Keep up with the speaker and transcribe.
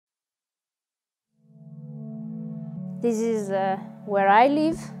This is where I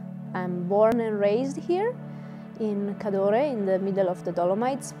live. I'm born and raised here in Cadore, in the middle of the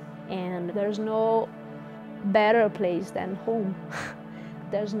Dolomites, and there's no better place than home.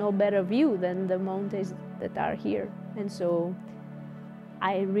 There's no better view than the mountains that are here, and so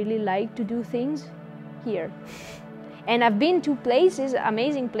I really like to do things here. And I've been to places,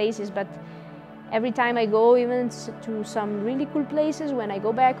 amazing places, but every time I go even to some really cool places, when I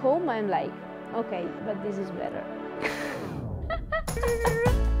go back home, I'm like, okay, but this is better.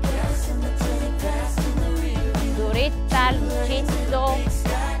 Doretta, Lucetto,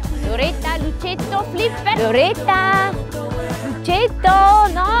 Doretta, Lucetto, flipper, Doretta, Lucetto,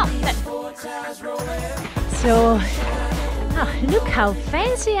 no! So, look how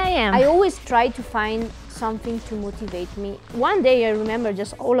fancy I am. I always try to find something to motivate me. One day I remember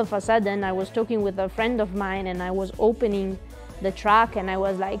just all of a sudden I was talking with a friend of mine and I was opening the truck and I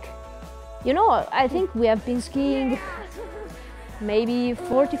was like, you know, I think we have been skiing maybe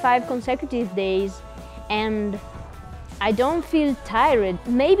 45 consecutive days and I don't feel tired.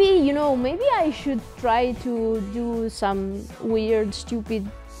 Maybe, you know, maybe I should try to do some weird, stupid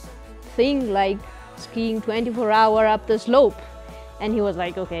thing like skiing 24 hours up the slope. And he was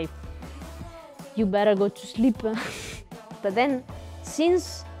like, okay, you better go to sleep. But then,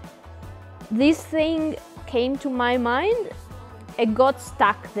 since this thing came to my mind, it got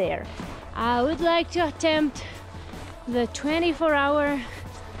stuck there. I would like to attempt the 24-hour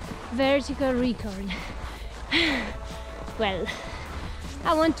vertical record. Well,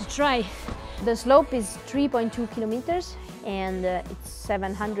 I want to try. The slope is 3.2 kilometers and it's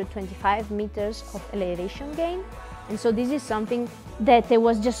 725 meters of elevation gain. And so this is something that it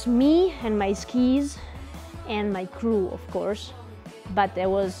was just me and my skis and my crew, of course, but there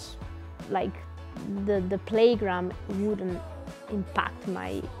was like the playground wouldn't impact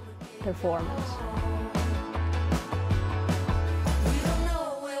my performance.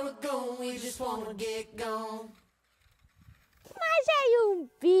 Ma sei un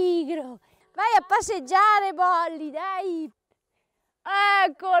pigro! Vai a passeggiare, Bolli, dai!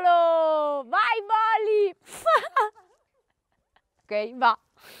 Eccolo! Vai, Bolli! Ok, va!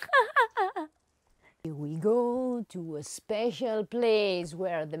 Here we go to a special place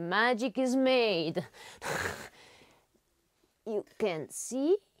where the magic is made. You can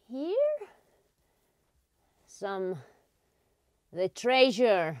see here the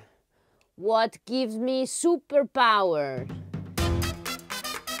treasure, what gives me superpower.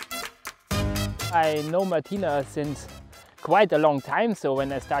 I know Martina since quite a long time, so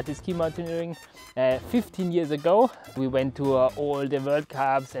when I started ski mountaineering 15 years ago, we went to all the World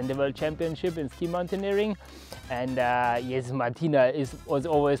Cups and the World Championship in ski mountaineering. And yes, Martina was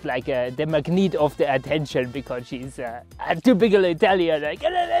always like the magnet of the attention because she's a typical Italian, like,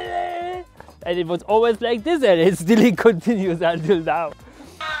 and it was always like this, and it still continues until now.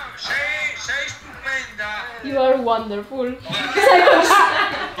 Sei stupenda! You are wonderful! Non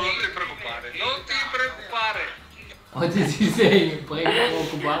ti preoccupare! What did he say?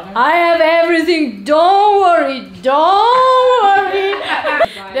 Preoccupare? I have everything, don't worry, don't worry!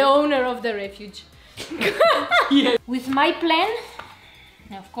 The owner of the refuge. Yeah. With my plan,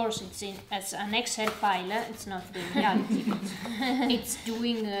 of course it's an Excel file, it's not the reality, but it's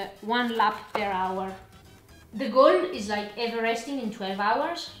doing 1 lap per hour. The goal is like Everesting in 12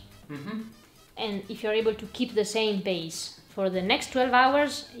 hours. Mm-hmm. And if you're able to keep the same pace for the next 12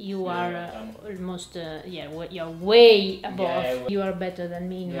 hours, you are almost, you're way above. Yeah, you are better than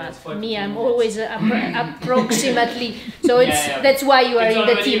me in math. Me, I'm always approximately, so that's why you are in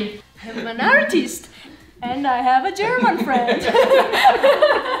the team. I'm an artist and I have a German friend.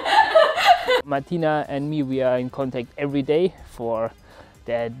 Martina and me, we are in contact every day for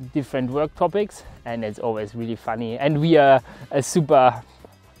the different work topics, and it's always really funny. And we are a super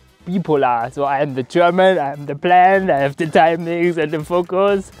bipolar, so I am the German, I am the plan, I have the timings and the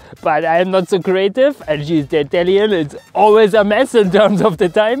focus, but I am not so creative, and she's the Italian. It's always a mess in terms of the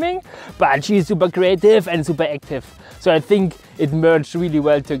timing, but she's super creative and super active. So I think it merged really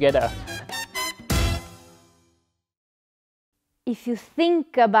well together. If you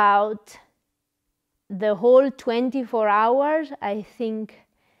think about the whole 24 hours, I think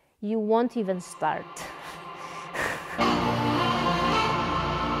you won't even start.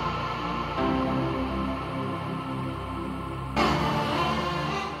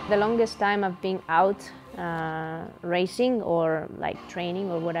 The longest time I've been out racing or like training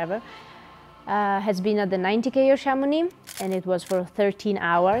or whatever has been at the 90K of Chamonix, and it was for 13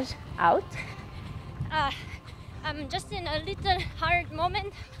 hours out. I'm just in a little hard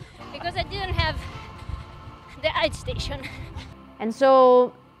moment because I didn't have the aid station. And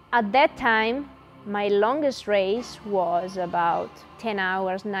so at that time My longest race was about 10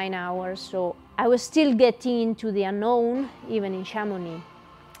 hours, 9 hours, so I was still getting into the unknown, even in Chamonix.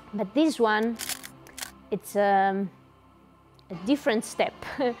 But this one, it's a different step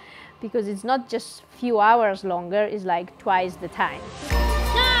because it's not just a few hours longer, it's like twice the time.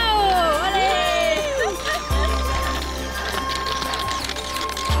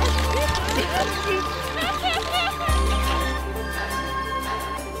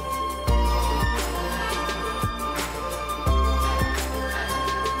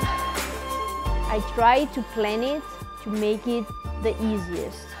 I try to plan it to make it the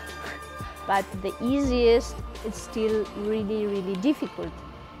easiest, but the easiest is still really, really difficult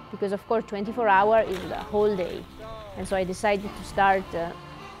because of course 24 hours is the whole day. And so I decided to start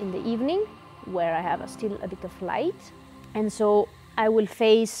in the evening where I have still a bit of light. And so I will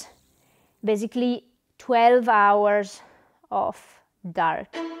face basically 12 hours of dark.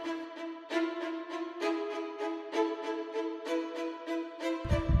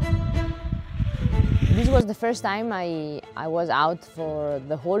 This was the first time I was out for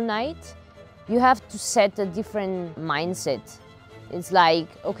the whole night. You have to set a different mindset. It's like,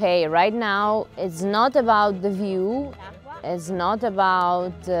 okay, right now it's not about the view, it's not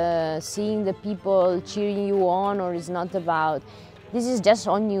about seeing the people cheering you on, or it's not about, this is just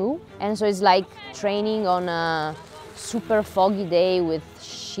on you. And so it's like training on a super foggy day with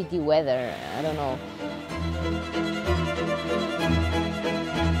shitty weather, I don't know.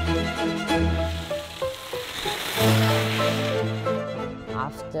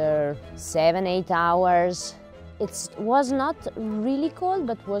 After 7-8 hours, it was not really cold,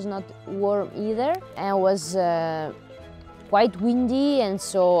 but was not warm either. And it was quite windy, and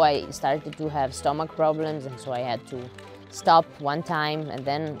so I started to have stomach problems, and so I had to stop one time, and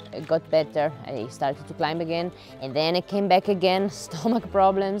then it got better. I started to climb again, and then it came back again, stomach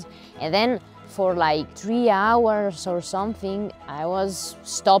problems. And then for like 3 hours or something, I was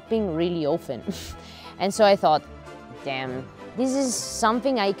stopping really often. And so I thought, damn, this is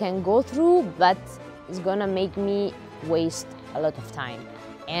something I can go through, but it's gonna make me waste a lot of time,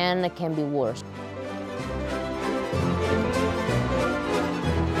 and it can be worse.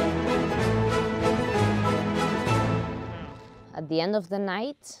 At the end of the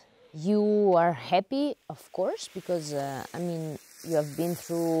night, you are happy, of course, because I mean, you have been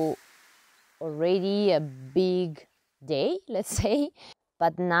through already a big day, let's say,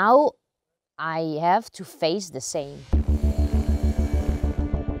 but now I have to face the same.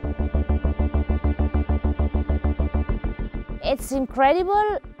 It's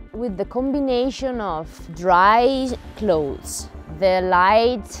incredible with the combination of dry clothes. The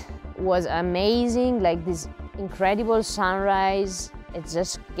light was amazing, like this incredible sunrise. It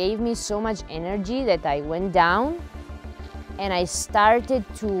just gave me so much energy that I went down and I started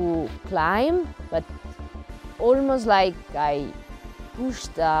to climb, but almost like I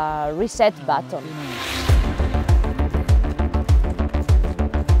pushed a reset button.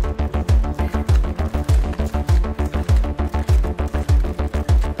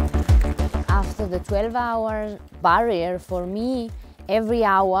 After the 12-hour barrier, for me, every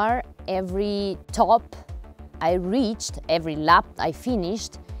hour, every top I reached, every lap I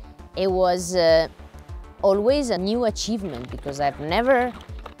finished, it was always a new achievement, because I've never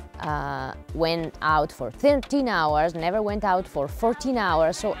went out for 13 hours, never went out for 14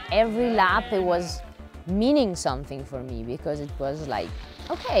 hours, so every lap it was meaning something for me, because it was like,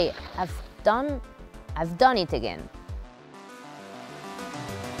 okay, I've done it again.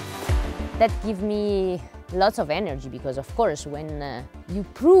 That gives me lots of energy, because of course when you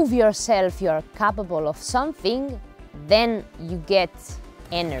prove yourself you're capable of something, then you get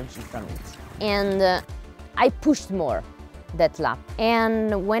energy from it. And I pushed more that lap.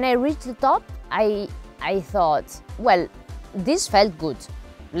 And when I reached the top, I thought, well, this felt good.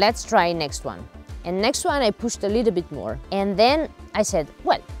 Let's try next one. And next one I pushed a little bit more. And then I said,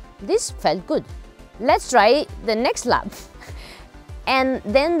 well, this felt good. Let's try the next lap. And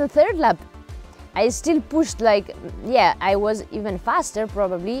then the third lap, I still pushed, like, yeah, I was even faster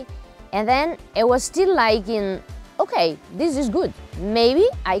probably. And then it was still like in, okay, this is good. Maybe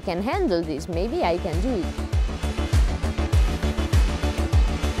I can handle this, maybe I can do it.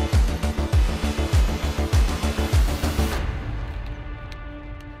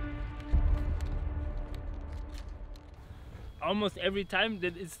 Almost every time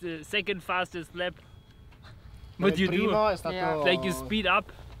that it's the second fastest lap. What do you do? Like you speed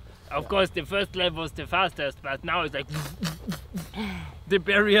up. Of course, the first lap was the fastest, but now it's like the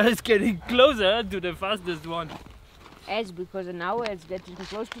barrier is getting closer to the fastest one. It's because now it's getting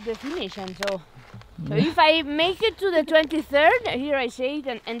close to the finish, and so So if I make it to the 23rd, here I say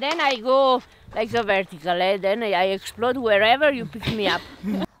it, and then I go like the vertical, then I explode wherever you pick me up.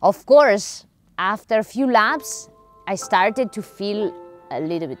 Of course, after a few laps, I started to feel a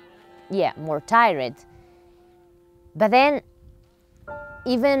little bit, more tired. But then,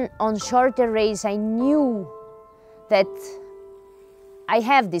 even on shorter race, I knew that I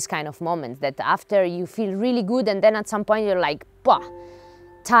have this kind of moments that after you feel really good and then at some point you're like, bah,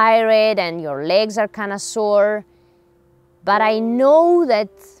 tired and your legs are kind of sore. But I know that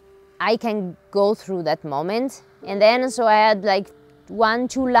I can go through that moment. And then so I had like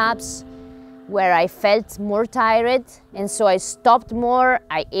 1-2 laps where I felt more tired, and so I stopped more,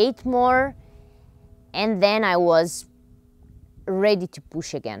 I ate more, and then I was ready to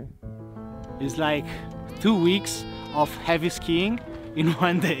push again. It's like 2 weeks of heavy skiing in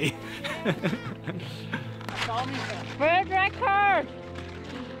one day. World record!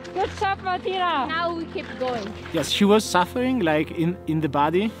 Good job, Martina! Now we keep going. Yes, she was suffering like in the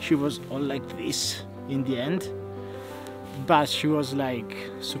body. She was all like this in the end. But she was like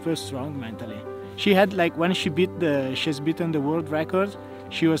super strong mentally. She had like, when she's beaten the world record,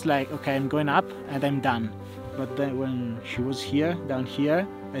 she was like, okay, I'm going up and I'm done. But then when she was here, down here,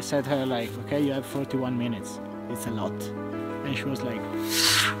 I said to her like, okay, you have 41 minutes. It's a lot. And she was like,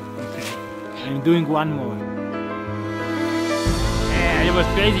 okay, I'm doing one more. Yeah, it was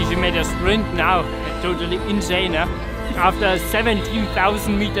crazy. She made a sprint now. Totally insane, huh? After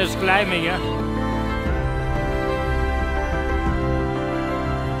 17,000 meters climbing, yeah.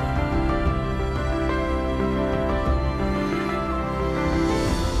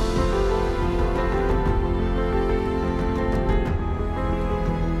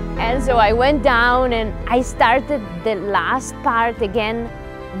 And so I went down and I started the last part again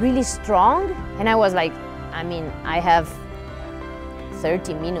really strong. And I was like, I mean, I have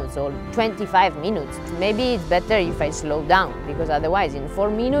 30 minutes or 25 minutes. Maybe it's better if I slow down, because otherwise in 4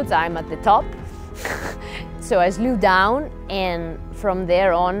 minutes I'm at the top. So I slowed down, and from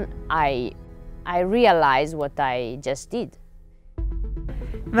there on I realized what I just did.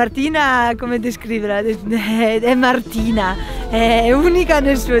 Martina, come descriverla? È Martina, è unica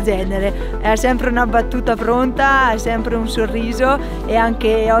nel suo genere, ha sempre una battuta pronta, ha sempre un sorriso, e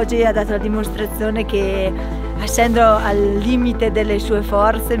anche oggi ha dato la dimostrazione che, essendo al limite delle sue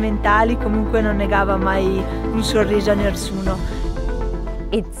forze mentali, comunque non negava mai un sorriso a nessuno.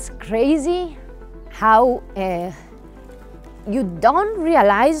 It's crazy how you don't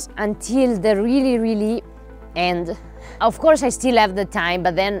realize until the really end. Of course I still have the time,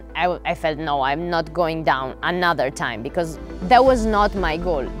 but then I felt, no, I'm not going down another time, because that was not my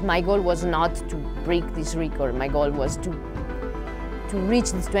goal. My goal was not to break this record. My goal was to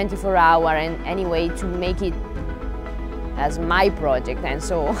reach this 24-hour and anyway to make it as my project. And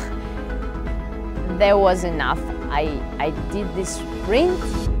so that was enough. I did this sprint,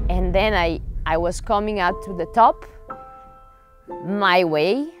 and then I was coming out to the top my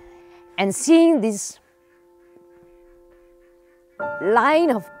way, and seeing this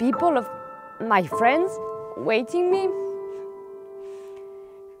line of people, of my friends waiting me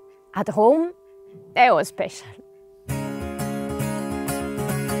at home, that was special.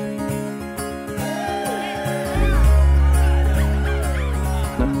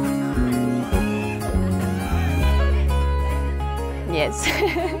 Yes.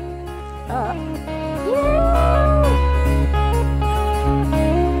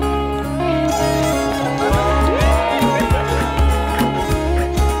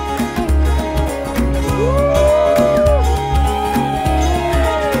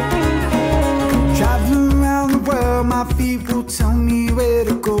 Tell me where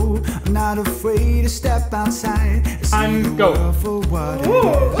to go. I'm not afraid to step outside And go. For what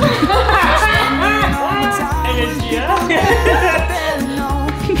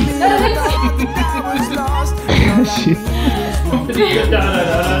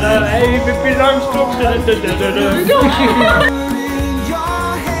Hey, Pippi Langstrumpf.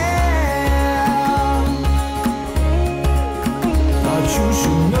 You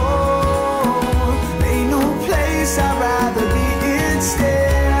should know, ain't no place I'd rather be instead.